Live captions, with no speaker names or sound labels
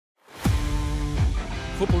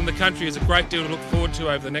football in the country is a great deal to look forward to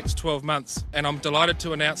over the next 12 months, and I'm delighted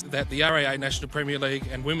to announce that the RAA National Premier League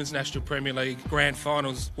and Women's National Premier League Grand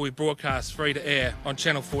Finals will be broadcast free to air on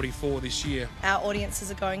Channel 44 this year. Our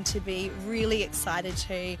audiences are going to be really excited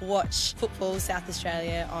to watch Football South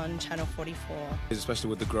Australia on Channel 44.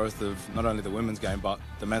 Especially with the growth of not only the women's game but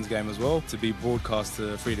the men's game as well, to be broadcast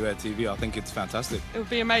to free-to-air TV, I think it's fantastic. It would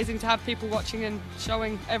be amazing to have people watching and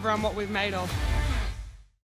showing everyone what we've made of.